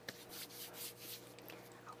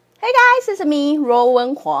guys, it's me,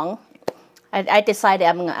 Rowan Huang. I decided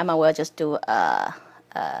I might well just do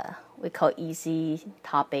we call easy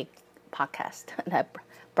topic podcast,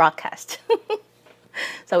 broadcast.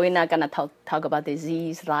 So we're not gonna talk about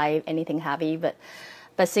disease, life, anything heavy. But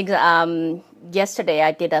since yesterday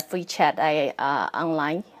I did a free chat,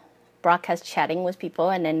 online broadcast chatting with people,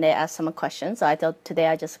 and then they asked some questions. So I thought today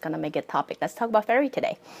I just gonna make a topic. Let's talk about fairy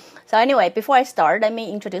today. So anyway, before I start, let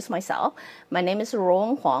me introduce myself. My name is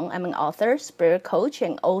Rowan Huang. I'm an author, spirit coach,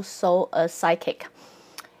 and also a psychic.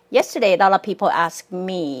 Yesterday, a lot of people asked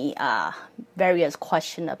me various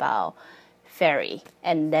questions about fairy,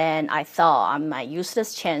 and then I thought I might use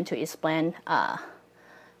this chance to explain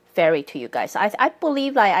fairy to you guys. I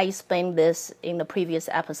believe I explained this in the previous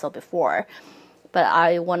episode before, but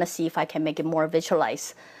I want to see if I can make it more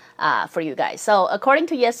visualized for you guys. So according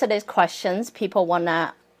to yesterday's questions, people want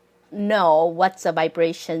to know what's the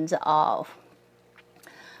vibrations of,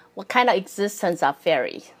 what kind of existence of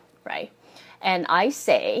fairy, right? And I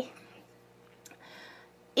say,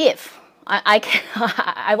 if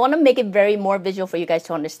I want to make it very more visual for you guys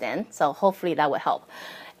to understand, so hopefully that will help.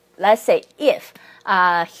 Let's say if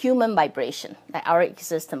human vibration, like our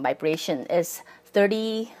existence vibration, is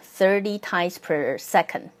 30 times per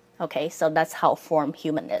second, okay, so that's how form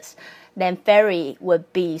human is, then fairy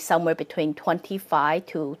would be somewhere between 25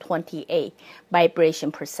 to 28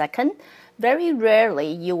 vibration per second. Very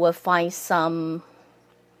rarely you will find some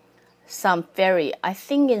fairy. I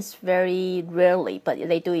think it's very rarely, but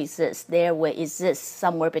they do exist. There will exist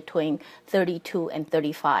somewhere between 32 and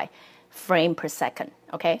 35 frame per second,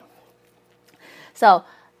 okay? So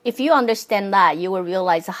if you understand that, you will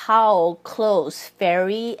realize how close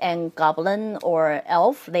fairy and goblin or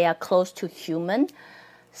elf, they are close to human.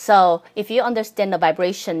 So if you understand the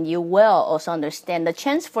vibration, you will also understand the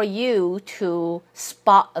chance for you to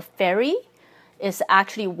spot a fairy is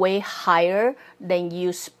actually way higher than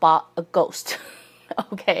you spot a ghost.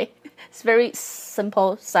 Okay? It's very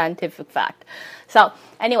simple scientific fact. So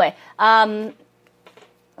anyway, the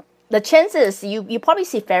chances, you probably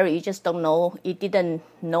see fairy, you just don't know, you didn't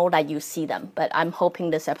know that you see them. But I'm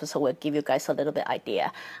hoping this episode will give you guys a little bit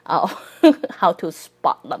idea of how to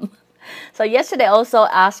spot them. So yesterday also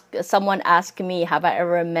someone asked me, have I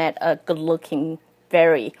ever met a good-looking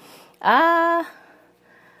fairy? Fairy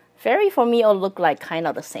for me all look like kind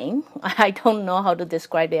of the same. I don't know how to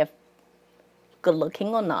describe if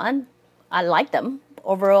good-looking or not. I like them.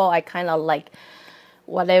 Overall, I kind of like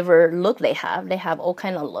whatever look they have. They have all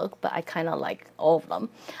kind of look, but I kind of like all of them.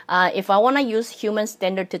 If I want to use human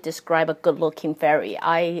standard to describe a good-looking fairy,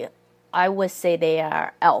 I would say they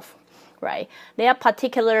are elf, right? They are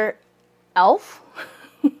particular elf.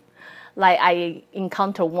 Like I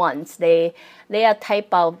encounter once, they are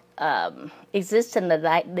type of existence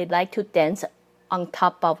that they like to dance on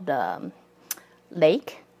top of the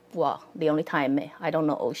lake. Well, the only time I don't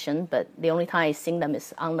know ocean, but the only time I seen them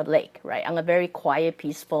is on the lake, right? On a very quiet,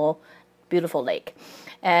 peaceful, beautiful lake.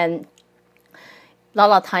 And a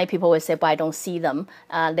lot of time people will say, but I don't see them.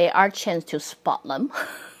 There are chance to spot them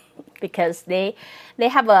because they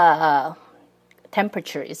have a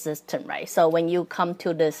temperature resistant, right? So when you come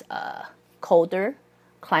to this colder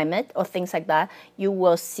climate or things like that, you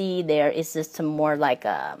will see their existence more like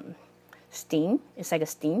steam. It's like a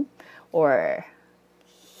steam or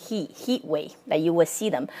heat wave that you will see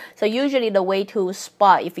them. So usually the way to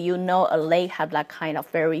spot if you know a lake have that kind of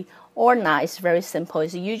fairy or not is very simple.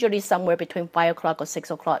 It's usually somewhere between 5 o'clock or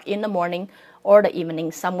 6 o'clock in the morning or the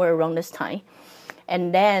evening, somewhere around this time.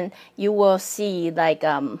 And then you will see like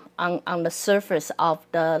on the surface of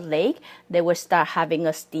the lake, they will start having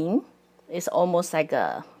a steam. It's almost like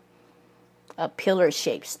a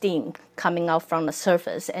pillar-shaped steam coming out from the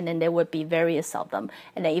surface, and then there will be various of them.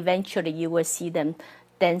 And then eventually you will see them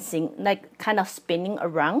dancing, like kind of spinning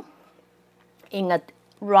around in a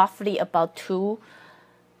roughly about 2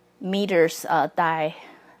 meters diameter,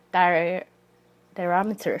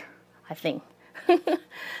 I think.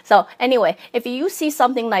 So anyway, if you see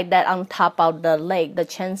something like that on top of the lake, the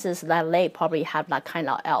chances that lake probably have that kind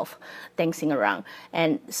of elf dancing around.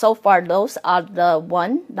 And so far, those are the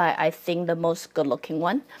one that I think the most good-looking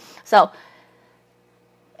one. So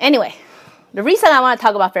anyway, the reason I want to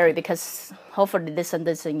talk about fairy because hopefully this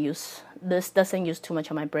doesn't use too much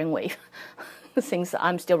of my brainwave, since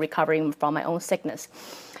I'm still recovering from my own sickness.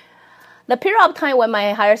 The period of time when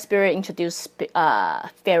my higher spirit introduced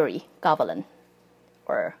fairy, goblin,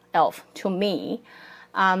 or elf to me,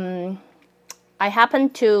 I happen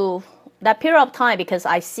to that period of time because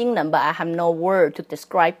I seen them, but I have no word to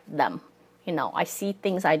describe them. I see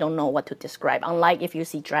things I don't know what to describe. Unlike if you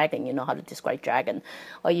see dragon, you know how to describe dragon.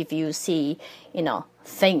 Or if you see,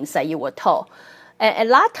 things that you were told. And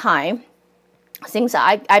a lot of time, since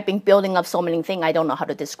I've been building up so many things I don't know how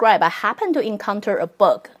to describe, I happened to encounter a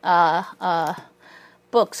book,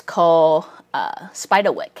 books called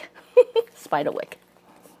Spiderwick. Spiderwick.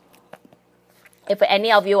 If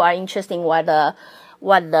any of you are interested in what the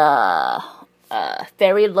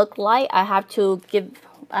fairy look like, I have to give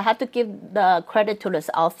the credit to this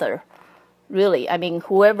author. Really, I mean,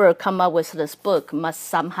 whoever come up with this book must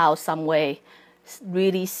somehow, some way,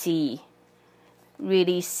 really see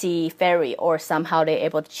fairy, or somehow they're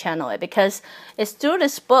able to channel it, because it's through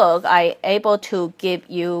this book I able to give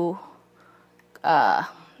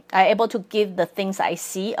the things I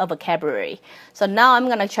see a vocabulary. So now I'm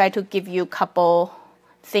gonna try to give you a couple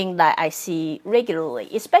things that I see regularly,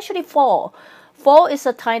 especially fall. Fall is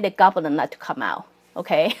the time that goblin like to come out.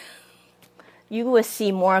 Okay, you will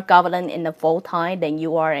see more goblin in the fall time than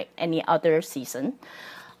you are any other season.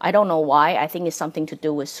 I don't know why. I think it's something to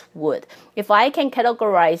do with wood. If I can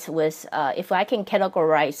categorize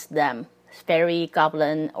them, fairy,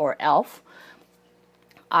 goblin, or elf,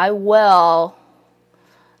 I will.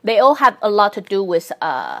 They all have a lot to do with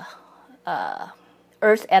earth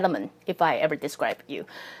element. If I ever described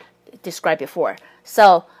before.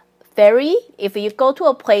 So fairy, if you go to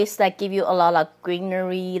a place that give you a lot of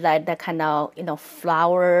greenery, like that kind of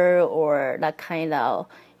flower, or that kind of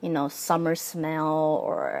summer smell,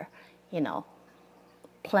 or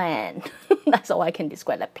plant. That's all I can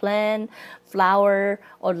describe. Like plant, flower,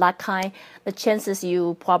 or that kind. The chances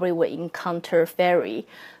you probably will encounter fairy.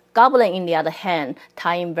 Goblin, in the other hand,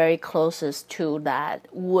 tie in very closest to that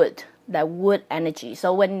wood energy.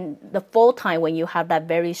 So when the fall time, when you have that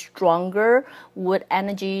very stronger wood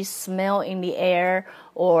energy smell in the air,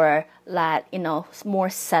 or that more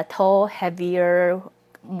subtle, heavier,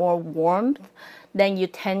 more warmth, then you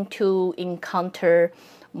tend to encounter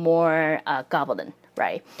more goblin,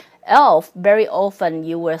 right? Elf, very often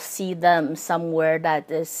you will see them somewhere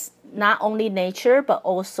that is not only nature, but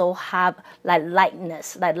also have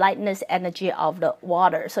lightness energy of the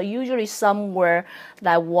water. So usually somewhere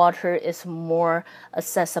that water is more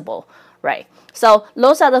accessible, right? So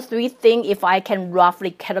those are the three things if I can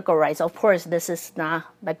roughly categorize. Of course, this is not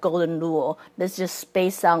the golden rule. This is just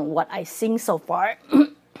based on what I've seen so far.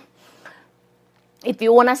 If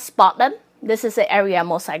you want to spot them, this is the area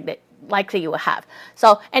most likely you will have.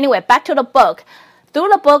 So anyway, back to the book. Through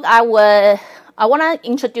the book, I want to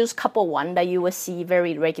introduce a couple one that you will see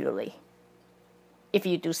very regularly. If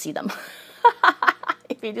you do see them.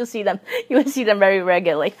 If you do see them, you will see them very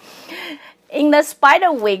regularly. In the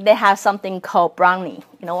Spiderwick, they have something called brownie.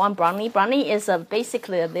 You know what brownie? Brownie is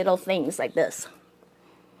basically a little things like this.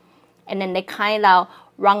 And then they kind of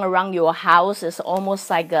run around your house. It's almost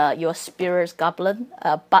like your spirit's goblin,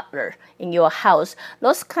 butler in your house.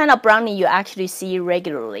 Those kind of brownie you actually see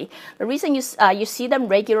regularly. The reason you see them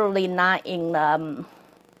regularly, not in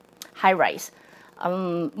high rise.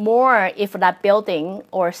 More if that building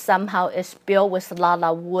or somehow is built with a lot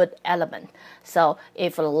of wood element. So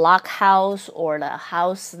if a log house or the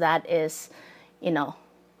house that is,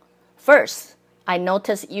 first, I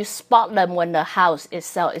noticed you spot them when the house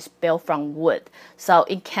itself is built from wood. So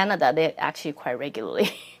in Canada, they're actually quite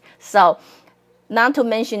regularly. So not to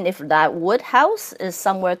mention if that wood house is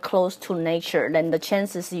somewhere close to nature, then the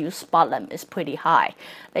chances you spot them is pretty high.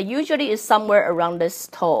 They usually is somewhere around this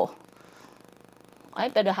tall. I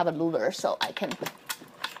better have a ruler so I can.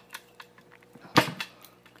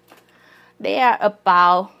 They are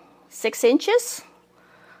about 6 inches.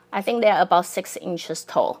 I think they're about 6 inches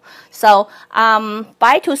tall. So 5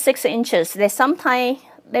 to 6 inches,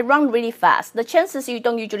 they run really fast. The chances you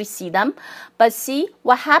don't usually see them, but see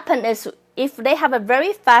what happens is if they have a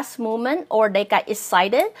very fast movement or they get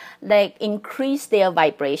excited, they increase their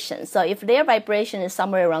vibration. So if their vibration is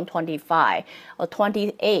somewhere around 25 or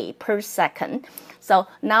 28 per second, so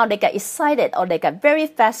now they get excited or they get very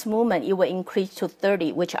fast movement, it will increase to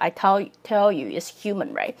 30, which I tell you is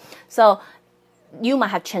human, right? So you might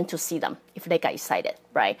have chance to see them if they get excited,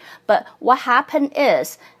 right? But what happened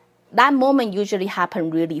is that moment usually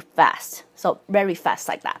happen really fast. So very fast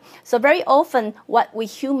like that. So very often what we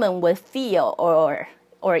human will feel or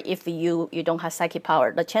if you don't have psychic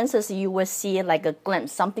power, the chances you will see like a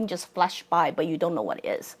glimpse, something just flash by, but you don't know what it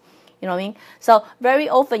is. You know what I mean? So very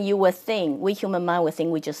often you will think, we human mind will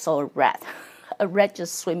think we just saw a rat. A rat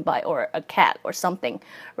just swim by, or a cat or something,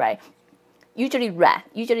 right? Usually rat.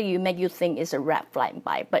 Usually you make you think it's a rat flying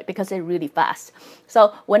by, but because they're really fast.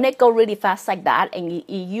 So when they go really fast like that, and it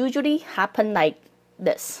usually happen like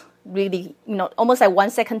this. really, almost like 1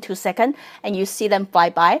 second, 2 seconds, and you see them fly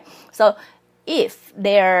by. So if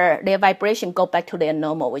their vibration go back to their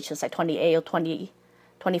normal, which is like 28 or 20,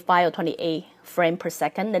 25 or 28 frame per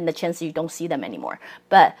second, then the chance you don't see them anymore.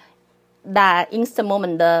 But that instant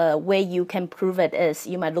moment, the way you can prove it is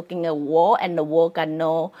you might looking at a wall and the wall got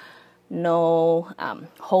no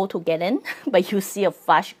hole to get in, but you see a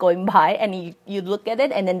flash going by and you look at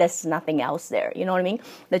it and then there's nothing else there. You know what I mean?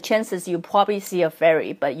 The chances you probably see a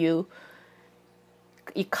fairy, but you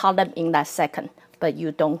caught them in that second, but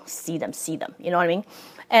you don't see them. You know what I mean?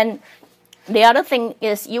 And the other thing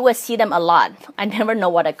is you will see them a lot. I never know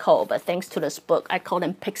what I call, but thanks to this book, I call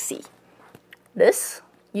them pixie.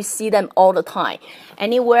 You see them all the time.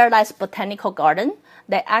 Anywhere that's botanical garden,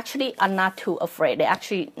 they actually are not too afraid. They're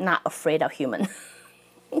actually not afraid of human.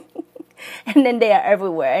 And then they are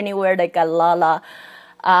everywhere. Anywhere they got a lot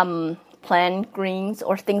of plant greens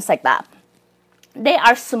or things like that. They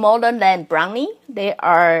are smaller than brownie. They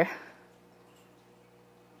are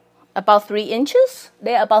about 3 inches.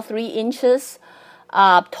 They're about 3 inches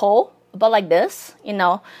tall, about like this.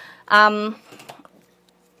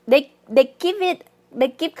 They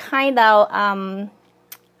give kind of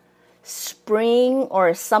spring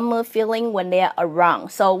or summer feeling when they are around.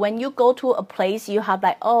 So when you go to a place, you have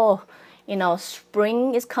like,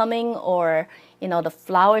 spring is coming, or the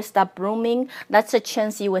flowers start blooming. That's a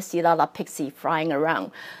chance you will see a lot of pixie flying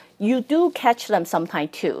around. You do catch them sometime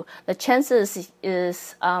too. The chances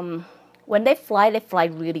is when they fly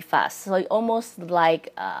really fast. So almost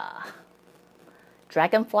like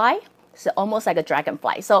dragonfly. So almost like a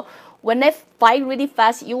dragonfly. So when they fly really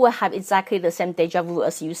fast, you will have exactly the same deja vu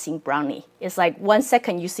as you seeing brownie. It's like 1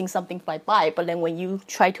 second you seeing something fly by, but then when you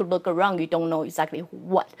try to look around, you don't know exactly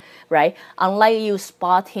what, right? Unlike you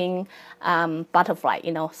spotting butterfly,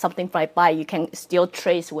 something fly by, you can still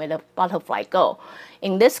trace where the butterfly go.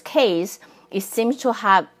 In this case, it seems to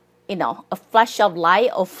have, a flash of light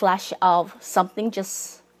or flash of something,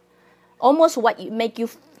 just almost what make you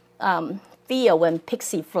feel when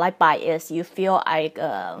pixie fly by is you feel like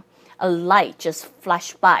a light just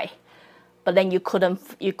flashed by, but then you couldn't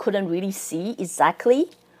really see exactly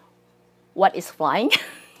what is flying.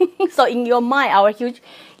 So in your mind, our huge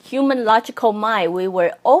human logical mind, we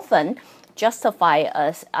were often justify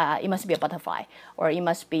as it must be a butterfly, or it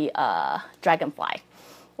must be a dragonfly,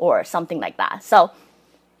 or something like that. So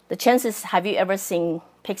the chances, have you ever seen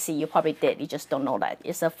pixie? You probably did. You just don't know that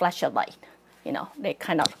it's a flash of light. They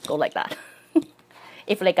kind of go like that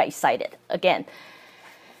if they get excited. Again,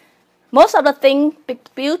 most of the thing,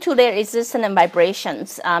 due to their existence and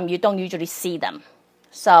vibrations, you don't usually see them.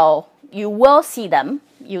 So you will see them.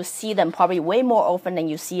 You see them probably way more often than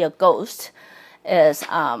you see a ghost, is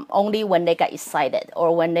only when they get excited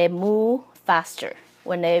or when they move faster.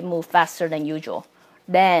 When they move faster than usual,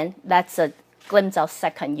 then that's a glimpse of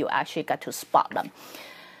second you actually got to spot them.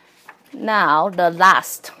 Now the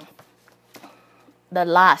last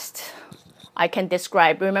I can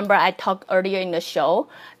describe. Remember I talked earlier in the show,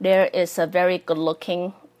 there is a very good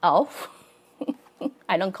looking elf.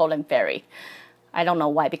 I don't call them fairy. I don't know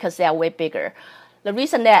why, because they are way bigger. The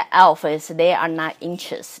reason they are elf is they are not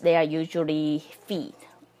inches. They are usually feet.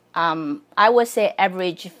 I would say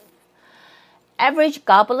average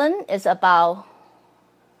goblin is about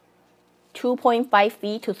 2.5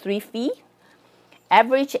 feet to 3 feet.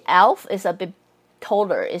 Average elf is a bit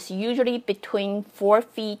taller. It's usually between 4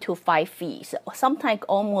 feet to 5 feet, so sometimes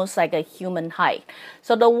almost like a human height.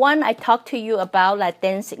 So the one I talked to you about, like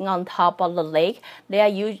dancing on top of the lake,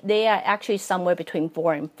 they are actually somewhere between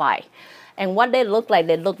 4 and 5. And what they look like,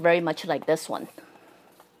 they look very much like this one.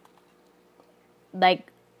 Like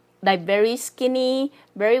very skinny,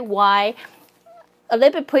 very wide, a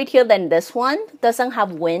little bit prettier than this one. Doesn't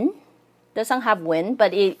have wind,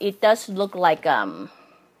 but it does look like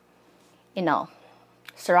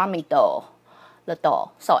ceramic doll, the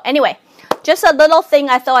doll. So anyway, just a little thing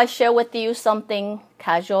I thought I'd share with you, something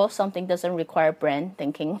casual, something doesn't require brain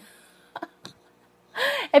thinking.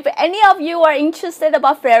 If any of you are interested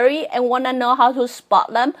about fairy and want to know how to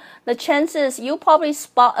spot them, the chances you probably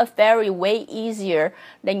spot a fairy way easier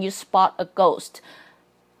than you spot a ghost.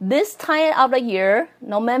 This time of the year,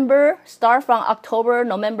 November, start from October,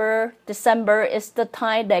 November, December, is the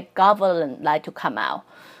time that goblins like to come out.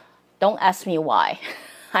 Don't ask me why.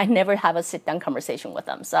 I never have a sit-down conversation with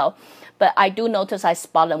them. So, but I do notice I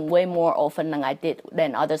spot them way more often than I did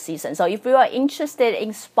than other seasons. So if you are interested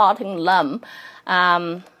in spotting them,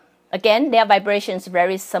 again, their vibration is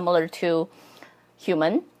very similar to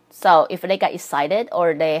human. So if they get excited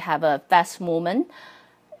or they have a fast movement,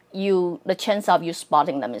 the chance of you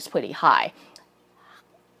spotting them is pretty high.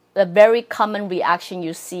 the very common reaction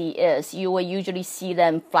you see is you will usually see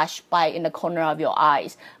them flash by in the corner of your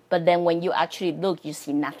eyes. But then when you actually look, you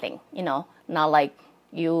see nothing, not like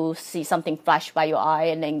you see something flash by your eye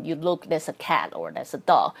and then you look, there's a cat or there's a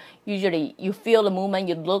dog. Usually you feel the movement,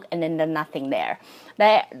 you look, and then there's nothing there.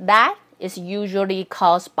 That is usually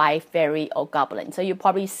caused by fairy or goblin. So you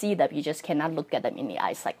probably see them, you just cannot look at them in the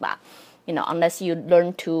eyes like that, unless you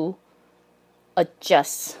learn to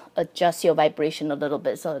adjust your vibration a little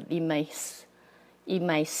bit, so you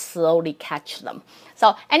may slowly catch them.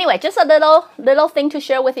 So anyway, just a little thing to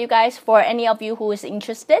share with you guys. For any of you who is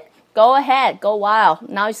interested, go ahead, go wild.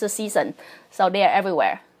 Now is the season, so they are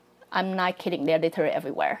everywhere. I'm not kidding, they're literally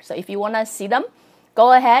everywhere. So if you want to see them,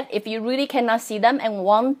 go ahead. If you really cannot see them and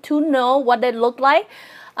want to know what they look like,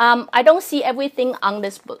 I don't see everything on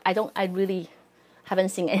this book. I really haven't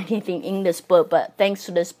seen anything in this book, but thanks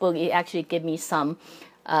to this book, it actually gave me some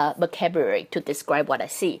vocabulary to describe what I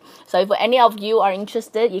see. So if any of you are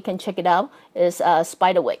interested, you can check it out. It's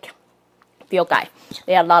Spiderwick Field Guide.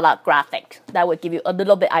 There are a lot of graphics that will give you a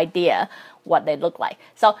little bit idea what they look like.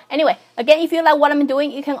 So anyway, again, if you like what I'm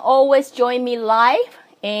doing, you can always join me live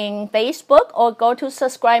in Facebook, or go to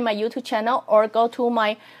subscribe my YouTube channel, or go to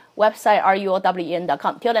my website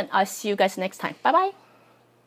ruowen.com. Till then, I'll see you guys next time. Bye bye.